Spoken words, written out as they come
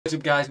What's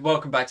up guys,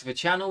 welcome back to the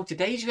channel.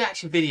 Today's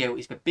reaction video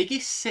is the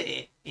biggest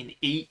city in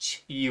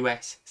each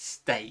US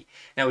state.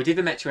 Now we did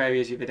the metro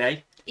areas the other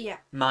day. Yeah.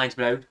 Mind's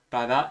blown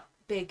by that.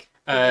 Big.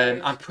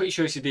 I'm pretty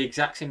sure this is the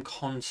exact same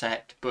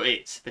concept, but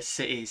it's the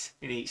cities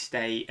in each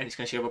state and it's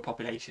going to show the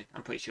population,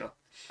 I'm pretty sure.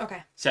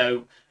 Okay.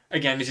 So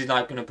again, this is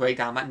like going to break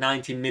down that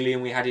 90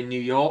 million we had in New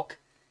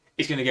York.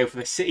 It's going to go for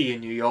the city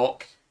in New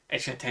York.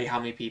 It's going to tell you how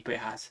many people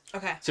it has.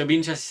 Okay. So it'll be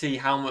interesting to see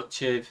how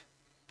much of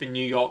the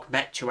New York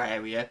metro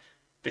area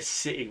the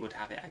city would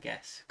have it, I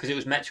guess, because it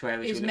was metro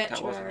areas we looked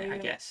at, wasn't it? I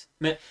guess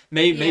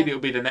maybe it'll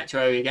be the metro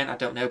area again. I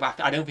don't know, but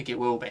I don't think it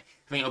will be. I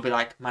think it'll be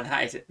like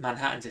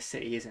Manhattan's a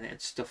city, isn't it, and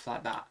stuff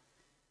like that.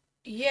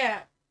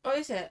 Yeah. Oh,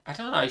 is it? I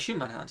don't know. I assume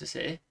Manhattan's a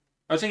city.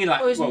 I was thinking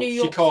like New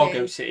York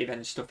Chicago City,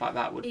 then stuff like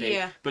that would be,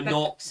 yeah, but like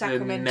not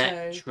Sacramento,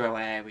 the metro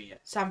area.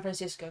 San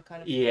Francisco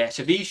kind of. Yeah,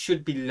 so these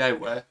should be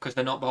lower because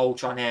they're not the whole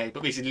Tron area,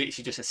 but this is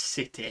literally just a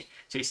city,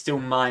 so it's still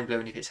mind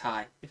blowing if it's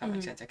high. If that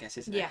makes sense, I guess,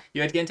 isn't it? Yeah.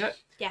 You ready to get into it?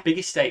 Yeah.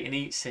 Biggest state in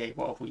each city.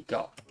 What have we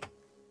got?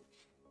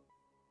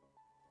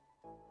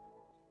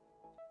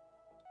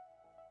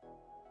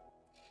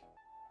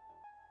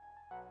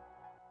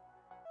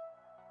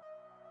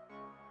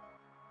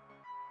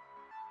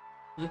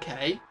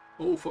 Okay.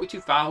 Oh,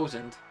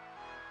 42,000.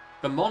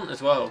 Vermont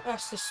as well.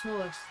 That's the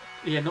smallest.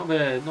 Yeah, not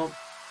the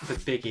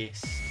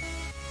biggest.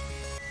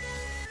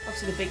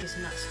 Obviously the biggest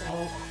in that state.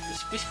 Oh,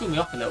 this threw me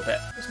off a little bit.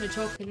 There's no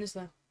talking, is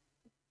there?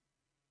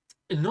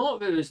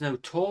 Not that there's no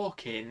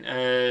talking.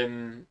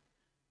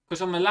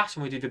 Because on the last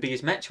one we did the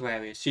biggest metro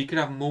areas, so you could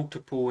have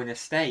multiple in a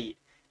state.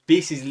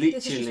 This is literally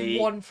this is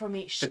just one from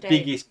each state. The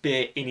biggest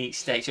bit in each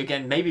state. So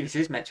again, maybe this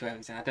is metro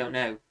areas, and I don't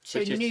know. So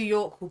New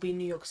York will be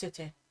New York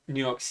City. New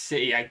York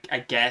City, I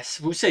guess.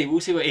 We'll see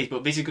what it is,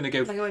 but this is going to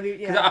go... Like,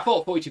 because I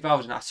thought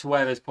 42,000, I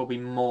swear there's probably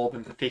more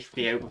than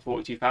 50 over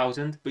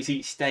 42,000, but it's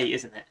each state,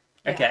 isn't it?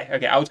 Yeah.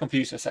 Okay, I was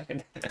confused for a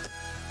second.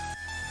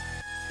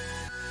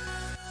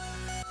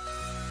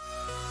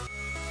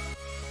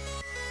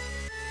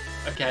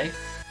 Okay,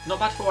 not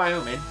bad for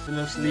Wyoming,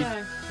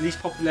 the least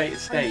populated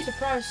state. I'm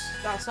surprised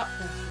that's up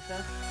there, to be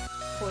fair.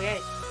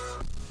 48.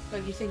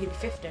 Like, you think it'd be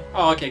 50.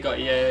 Oh, okay, got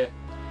it, yeah.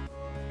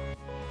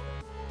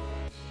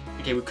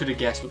 Okay, we could have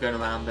guessed we're going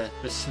around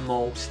the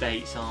small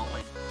states, aren't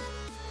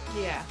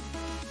we? Yeah.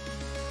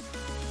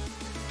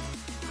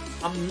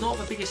 I'm not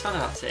the biggest fan of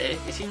that city.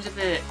 It seems a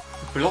bit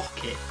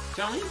blocky. Do you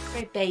know what I mean?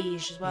 Very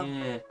beige as well.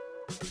 Yeah.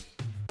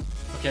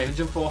 Okay,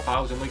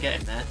 104,000, we're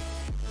getting there.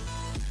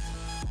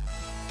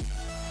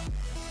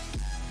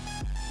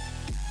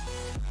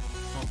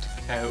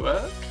 North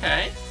Dakota,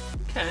 okay.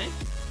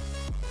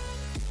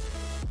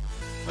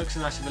 Looks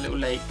nice with a little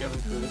lake going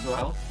through as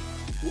well.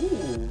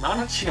 Ooh,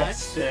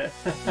 Manchester.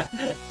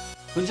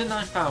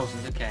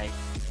 109,000, okay.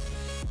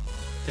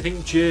 I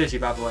think Jersey,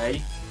 by the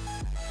way.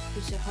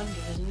 It's 100,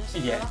 isn't it?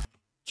 Something Yeah. like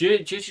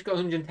that? Jersey's got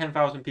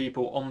 110,000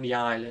 people on the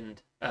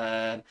island.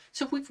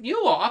 So you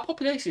know what? Our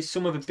population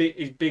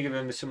is bigger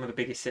than some of the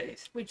biggest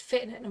cities. We'd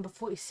fit in at number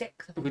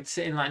 46. I think. We'd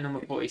sit in like number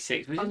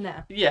 46. On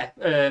there. Yeah,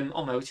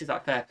 almost is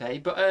like fair play.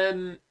 But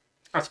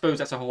I suppose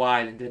that's a whole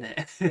island, isn't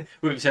it?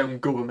 With its own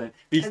government.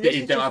 These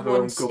cities don't have their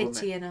own government.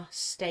 City in a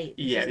state.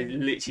 Yeah, they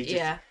literally just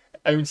yeah.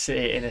 own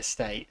city in a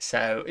state.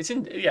 So it's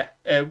in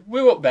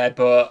we're up there,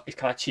 but it's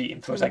kind of cheating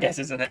for us, I guess,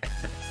 isn't it?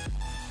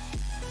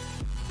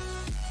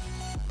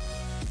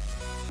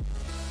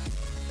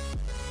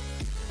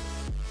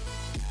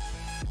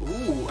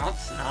 Ooh,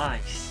 that's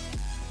nice.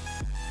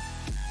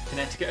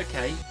 Connecticut,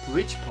 okay.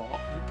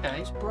 Bridgeport, okay.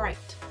 It's bright.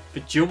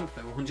 The jump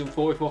though,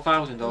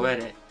 144,000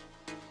 already.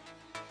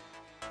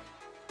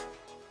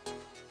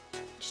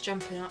 It's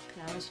jumping up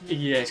now, isn't it?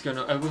 Yeah, it's going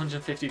up over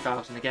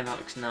 150,000. Again, that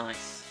looks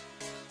nice.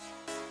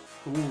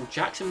 Ooh,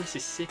 Jackson,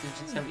 Mississippi,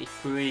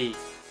 173.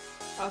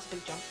 That's a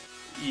big jump.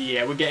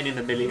 Yeah, we're getting in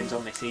the millions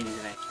on this easily.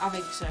 I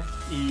think so.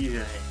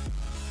 Easily.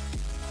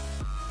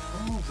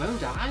 Oh,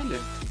 Rhode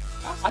Island.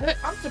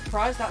 I'm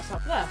surprised that's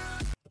up there.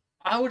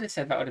 I would have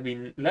said that would have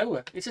been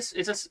lower. It's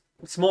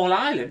a small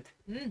island.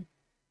 Mm.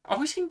 Have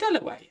we seen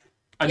Delaware?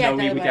 I Yeah, know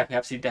we Delaware. definitely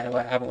have seen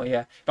Delaware, haven't we?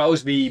 Yeah. That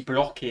was the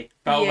blocky.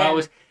 That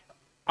was.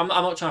 I'm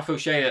not trying to feel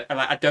shade.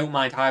 Like, I don't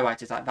mind high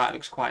rises like that. It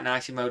looks quite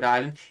nice in Rhode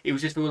Island. It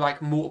was just there were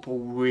like multiple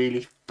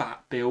really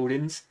fat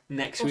buildings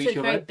next to each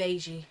other. Also very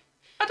beigey.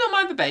 I don't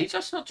mind the beige.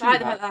 That's not too I like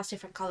the bad. fact that's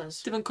different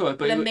colours. Different colour,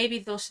 but then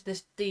maybe also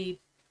the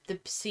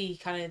sea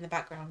kind of in the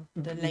background,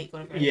 the lake,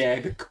 whatever it is. Yeah,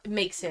 it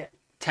makes it.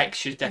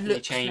 Textures definitely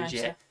Looks change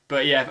nicer. it.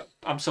 But yeah,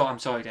 I'm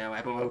sorry,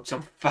 Delaware, but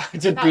some fat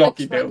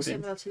blocky That buildings. looks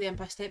similar to the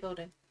Empire State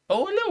Building.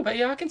 Oh, a little bit.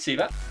 Yeah, I can see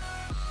that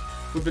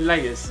with the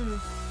layers. Mm.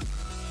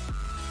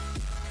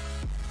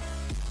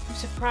 I'm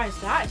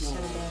surprised that is so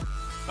low.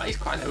 That is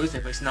quite low, isn't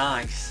it? But it's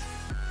nice.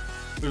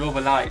 With all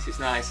the lights, it's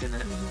nice,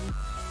 isn't it?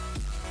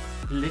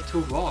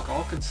 Little Rock,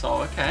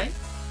 Arkansas, okay.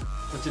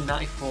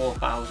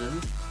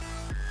 194,000.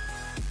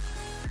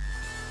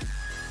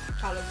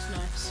 That looks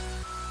nice.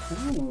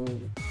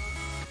 Ooh.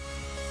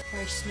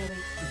 Very snowy.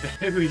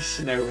 Very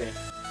snowy.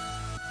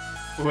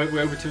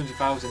 We're over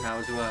 200,000 now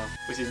as well,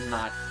 which is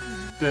mad.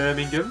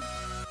 Birmingham.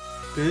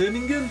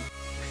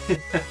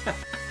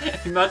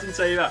 Imagine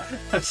saying that.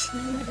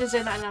 Imagine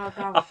saying that in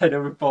Alabama. I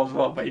know we're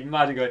possible, but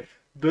imagine going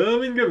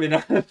Birmingham in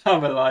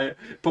Alabama, like.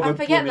 I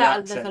forget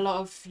that there's a lot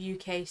of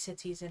UK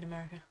cities in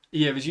America.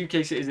 Yeah, there's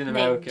UK cities in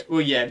America. Named.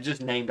 Well, yeah,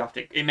 just named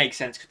after. It makes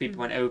sense because people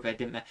went over,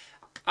 didn't they?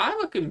 I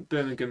reckon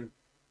Birmingham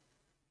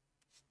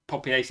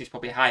population is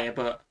probably higher,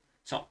 but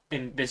it's not.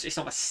 It's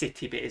not a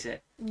city bit, is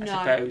it? No.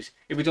 I suppose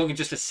if we're talking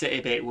just a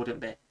city bit, it wouldn't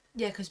be.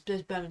 Yeah, because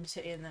there's Birmingham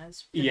City in there.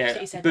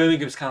 Yeah,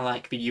 Birmingham's kind of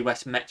like the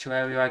US metro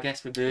area, I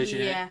guess, for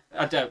Virgin. Yeah.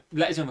 I don't.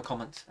 Let us know in the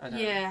comments.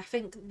 I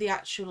think the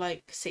actual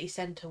like city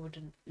centre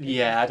wouldn't.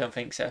 Yeah, I don't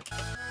think so.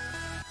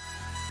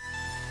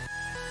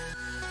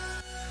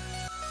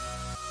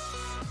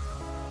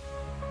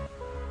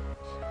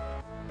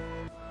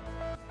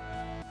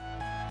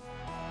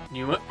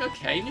 Newark,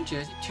 okay, New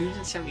Jersey,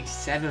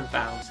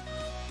 277,000.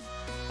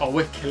 Oh,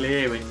 we're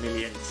clearing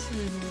millions.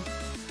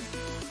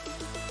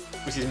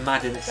 Which is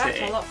mad in the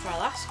city. That's a lot for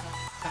Alaska.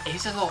 That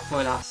is a lot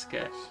for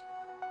Alaska.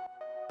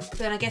 But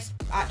then I guess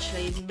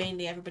actually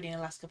mainly everybody in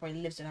Alaska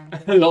probably lives in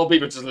Anchorage. A lot of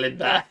people just live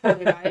there. That's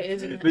probably right,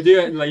 isn't it? They do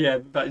it, like, yeah,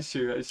 that is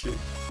true, that is true.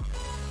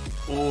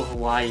 Oh,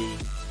 Hawaii.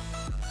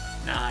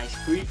 Nice.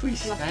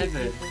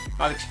 337.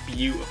 That looks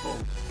beautiful.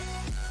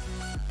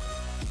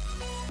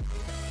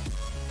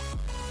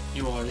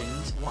 New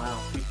Orleans. Wow,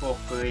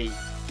 343.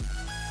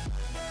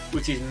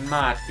 Which is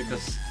mad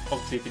because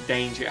obviously the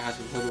danger it has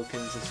with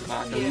hurricanes and stuff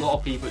like that. A lot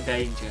of people in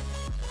danger.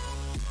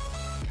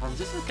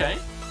 Kansas, okay.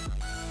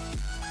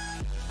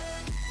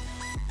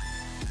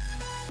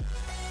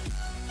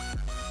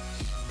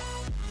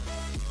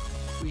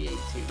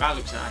 That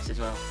looks nice as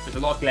well. There's a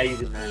lot of glaze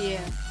in there.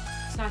 Yeah,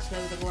 it's nice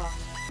with the glass.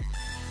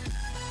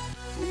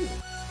 Ooh.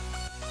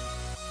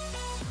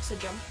 It's a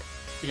jump.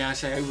 Yeah, I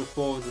say over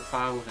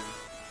 400,000.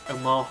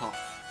 Omaha.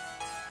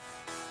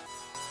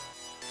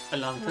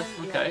 Atlanta,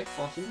 okay,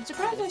 awesome. I'm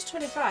surprised there's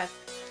 25.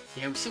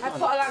 Yeah, we still I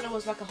thought Atlanta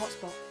was like a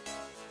hotspot.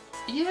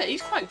 Yeah,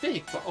 he's quite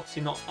big, but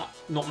obviously not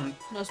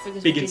as big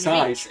as big in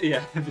size. Beach.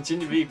 Yeah,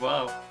 Virginia Beach,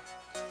 wow.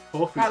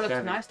 That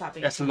looks nice, that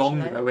beach. That's long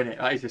though, isn't it?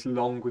 That is just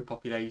long with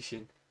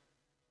population.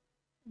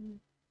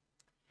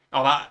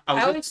 Oh, I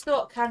always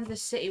thought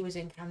Kansas City was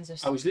in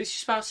Kansas. I was literally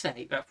just about to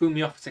say, that threw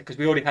me off because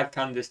we already had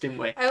Kansas, didn't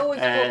we? I always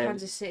thought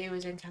Kansas City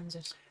was in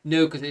Kansas.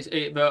 No, because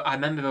but I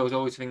remember there was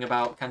always a thing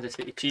about Kansas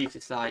City Chiefs.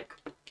 It's like,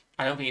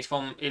 I don't think it's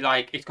from,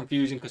 it's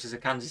confusing because there's a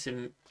Kansas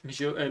in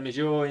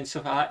Missouri and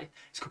stuff like that.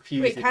 It's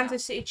confusing. Wait,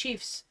 Kansas City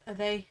Chiefs, are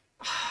they?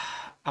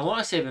 I want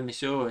to say they're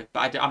Missouri,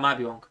 but I might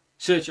be wrong.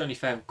 Search it on your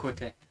phone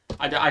quickly.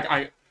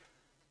 I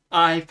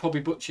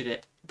probably butchered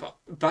it, but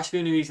that's the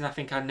only reason I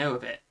think I know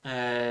of it.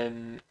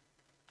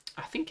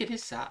 I think it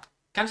is that.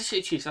 Kansas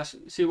City Chiefs,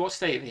 see what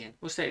state are they in?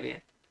 What state are they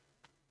in?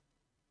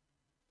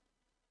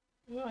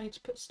 Well, I need to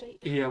put state.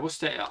 Yeah, what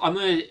state?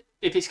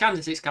 If it's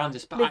Kansas, it's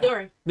Kansas. But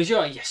Missouri.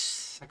 Missouri,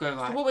 yes. I got it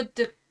right. So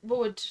what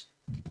would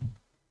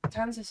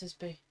Kansas's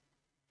be?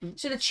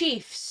 So the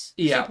Chiefs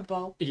Super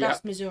Bowl,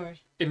 that's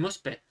Missouri. It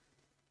must be.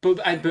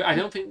 But I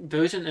don't think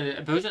there isn't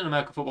an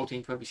American football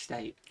team for every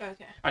state.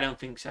 Okay. I don't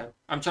think so.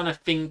 I'm trying to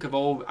think of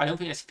all. I don't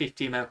think there's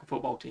 50 American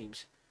football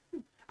teams.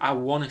 I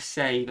want to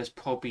say there's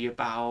probably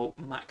about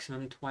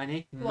maximum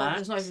 20. Well,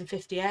 there's not even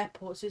 50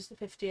 airports. Is the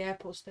 50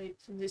 airport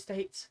states in the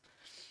States?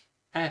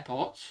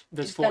 Airports?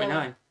 There's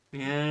 49.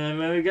 Yeah,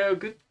 there we go.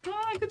 Good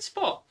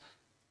spot.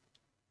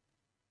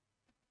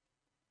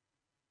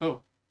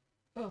 Oh.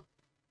 What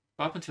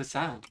happened to the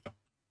sound?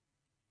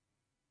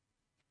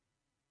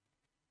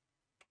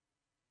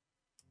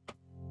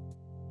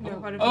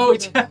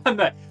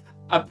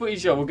 I'm pretty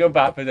sure we'll go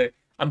back for the.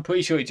 I'm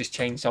pretty sure it just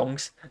changed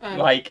songs,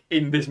 like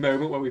in this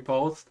moment where we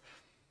paused.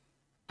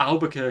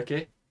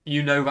 Albuquerque,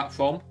 you know that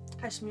from?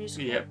 High School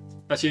Musical. Yeah,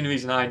 that's the only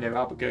reason I know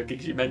Albuquerque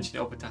because you mention it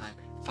all the time.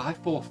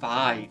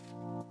 545.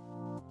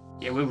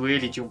 Yeah, we're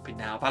really jumping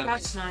now.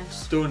 That's nice.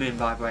 Stunning,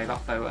 by the way,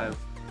 that photo.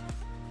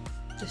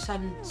 The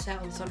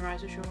sunset and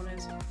sunrise, which one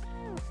is?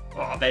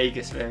 Oh,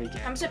 Vegas, there you go.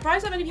 I'm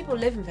surprised how many people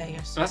live in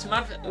Vegas. That's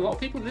mad. A lot of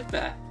people live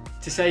there.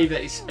 To say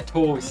that it's a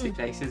touristy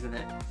place, isn't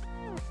it?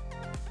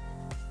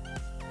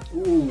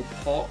 Ooh,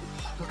 pot.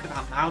 Look at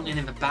that mountain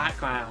in the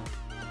background.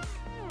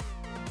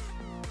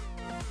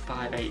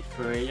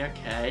 583,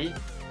 okay.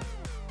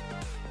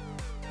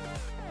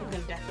 We're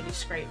going to definitely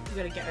scrape. We're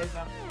going to get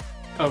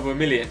over 1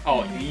 million?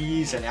 Oh,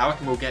 easily. I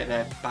reckon we'll get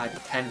there by the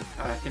 10th,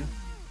 I reckon.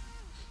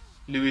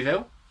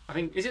 Louisville?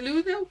 Is it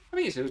Louisville? I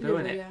think it's Louisville,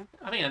 isn't it? Yeah.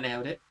 I think I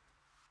nailed it.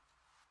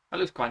 That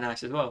looks quite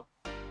nice as well.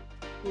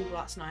 Ooh,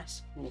 that's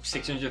nice. Ooh,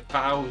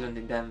 600,000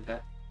 in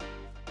Denver.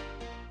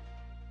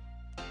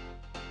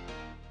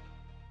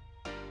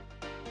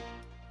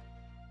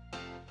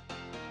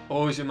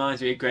 Always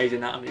reminds me of Grey's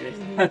Anatomy.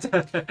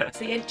 It's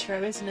the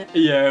intro, isn't it?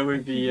 Yeah,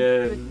 with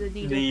the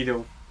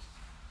needle.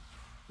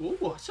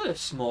 Ooh, sort of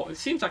small. It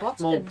seems like Boston's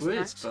a small bridge,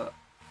 nice. but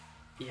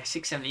yeah,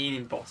 617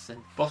 in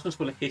Boston. Boston's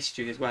full of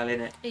history as well,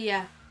 isn't it?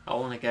 Yeah. I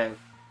want to go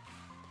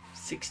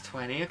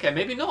 620. Okay,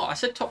 maybe not. I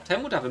said top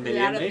 10 would have 1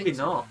 million. Yeah, maybe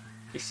not.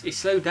 It's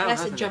slowed down.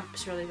 Unless the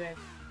jump's really big.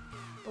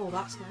 Oh,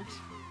 that's nice.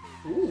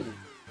 Ooh.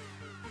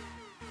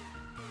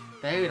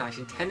 Very nice.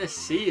 In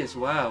Tennessee as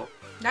well.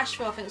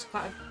 Nashville, I think, is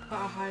quite a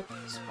high.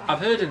 I've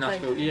heard of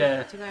Nashville,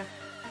 yeah.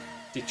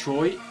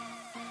 Detroit,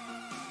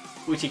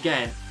 which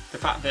again, the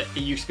fact that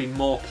it used to be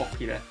more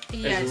popular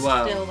as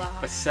well. Still that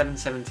high. But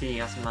 717,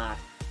 that's mad.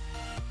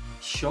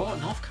 Sure,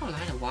 North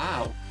Carolina,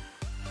 wow.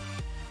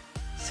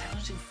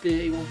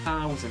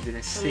 731,000 in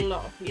a city. A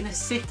lot of people. In a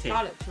city.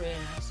 That looks really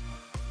nice.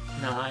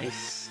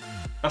 Nice.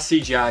 That's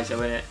CGI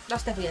though, isn't it?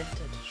 That's definitely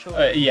edited,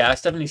 sure. Yeah,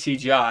 it's definitely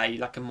CGI,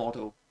 like a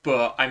model.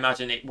 But I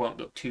imagine it won't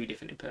look too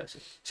different in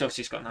person. So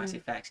obviously it's got nice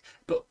effects.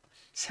 But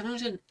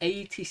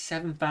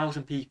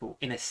 787,000 people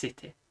in a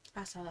city.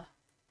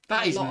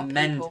 That is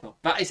mental.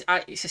 That is,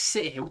 it's a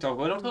city.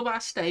 We're not talking about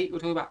a state. We're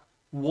talking about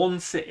one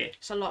city.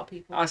 It's a lot of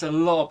people. That's a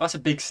lot. That's a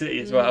big city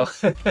as well.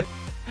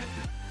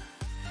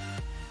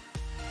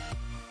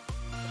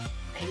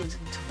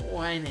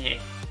 820.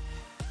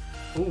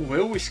 Oh,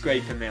 will we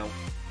scrape a mil?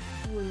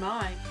 We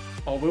might.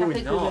 Or will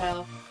we not? We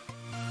will.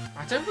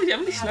 I don't really.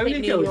 Haven't they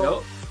slowly going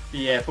up?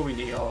 Yeah, probably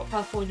New York.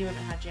 California we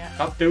haven't had yet.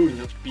 That building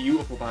looks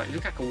beautiful. It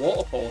looks like a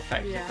waterfall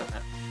effect. Yeah.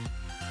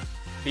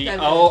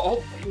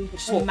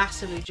 It's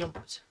massively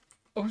jumped.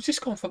 Oh, it's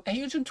just gone from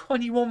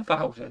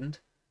 821,000.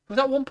 Was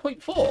that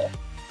 1.4?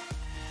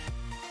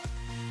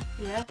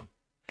 Yeah.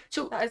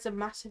 So that is a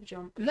massive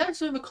jump. Let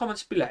us know in the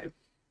comments below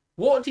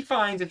what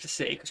defines as a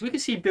city, because we can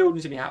see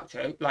buildings in the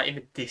outro, like in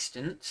the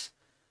distance.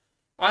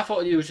 I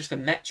thought it was just a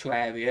metro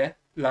area,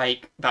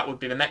 like that would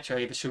be the metro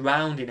area, the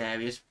surrounding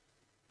areas,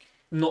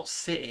 not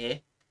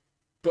city.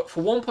 But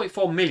for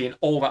 1.4 million,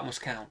 all that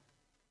must count.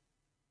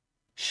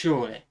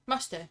 Surely.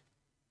 Must do.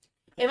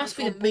 It must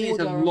be the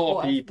border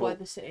of where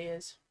the city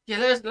is. Yeah,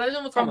 let us know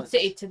in the comments. From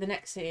city to the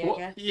next city, I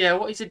guess. Yeah,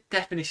 what is the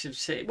definition of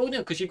city? Well, no,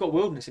 because you've got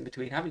wilderness in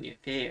between, haven't you, in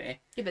theory?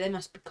 Yeah, but they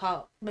must be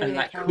count. And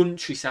like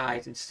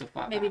countryside and stuff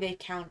like that. Maybe they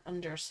count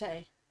under a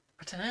city.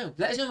 I don't know.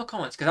 Let us know in the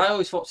comments, because I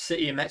always thought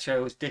city and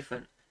metro was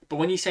different. But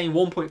when you're saying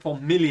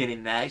 1.4 million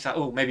in there, it's like,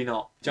 oh, maybe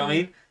not. Do you know what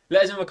I mean?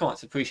 Let us know in the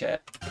comments. Appreciate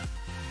it.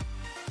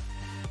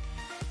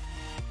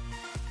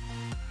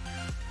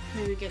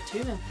 Maybe we get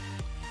 2 mil.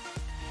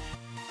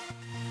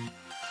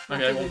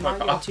 Okay,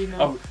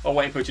 I'll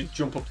wait for it to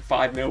jump up to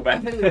 5 mil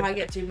then. I think we might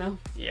get 2 mil.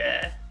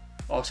 Yeah.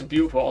 Oh, some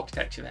beautiful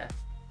architecture there.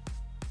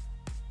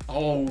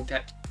 Oh,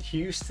 that's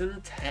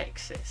Houston,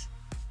 Texas.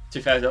 To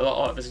be fair, there's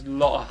a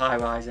lot of high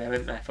rise there,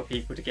 isn't there, for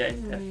people to get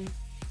into.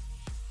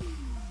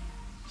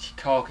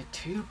 Chicago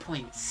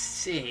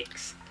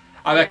 2.6.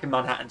 I reckon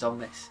Manhattan's on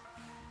this.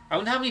 I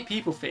wonder how many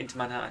people fit into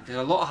Manhattan. There's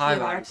a lot of high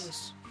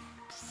rise.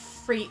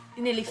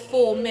 Nearly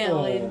 4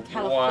 mil in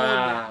California.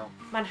 Wow.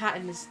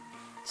 Manhattan is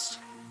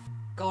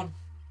gone.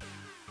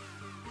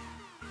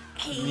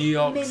 New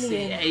York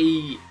City,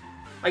 8.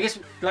 I guess,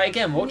 like,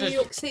 again, what does... New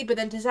York City, but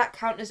then does that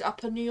count as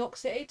upper New York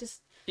City?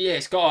 Yeah,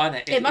 it's got,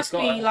 hasn't it? It must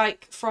be,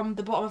 like, from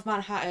the bottom of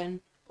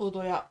Manhattan all the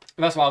way up.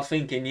 That's what I was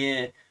thinking,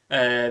 yeah.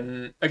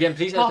 Again,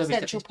 please let us know.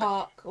 Central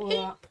Park, all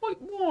that.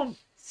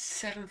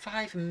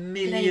 8.175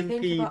 million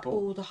people. Think about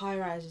all the high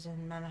rises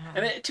in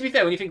Manhattan. And to be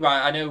fair, when you think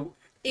about it, I know...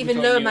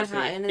 Even lower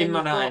Manhattan. In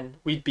Manhattan,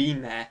 we've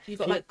been there. You've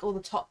got like all the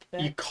top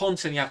bit. You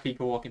constantly have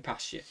people walking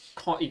past you.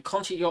 You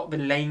constantly got the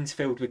lanes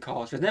filled with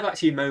cars. There's never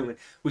actually a moment,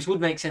 which would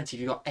make sense if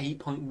you've got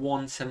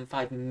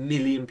 8.175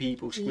 million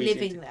people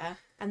living there.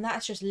 And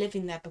that's just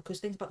living there, because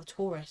think about the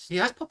tourists.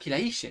 Yeah, that's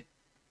population.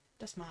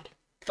 That's mad.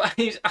 That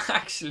is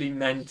actually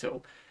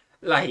mental.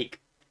 Like,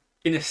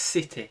 in a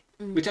city.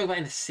 We're talking about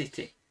in a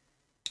city.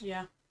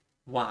 Yeah.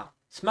 Wow.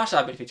 Smash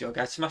that video,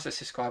 guys. Smash that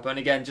subscribe button.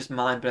 Again, just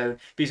mind blown.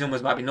 These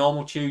numbers might be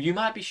normal to you. You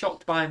might be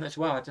shocked by them as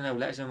well. I don't know.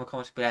 Let us know in the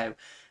comments below.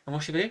 And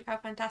what should we do? Have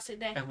a fantastic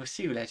day. And we'll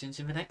see you, legends,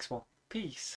 in the next one. Peace.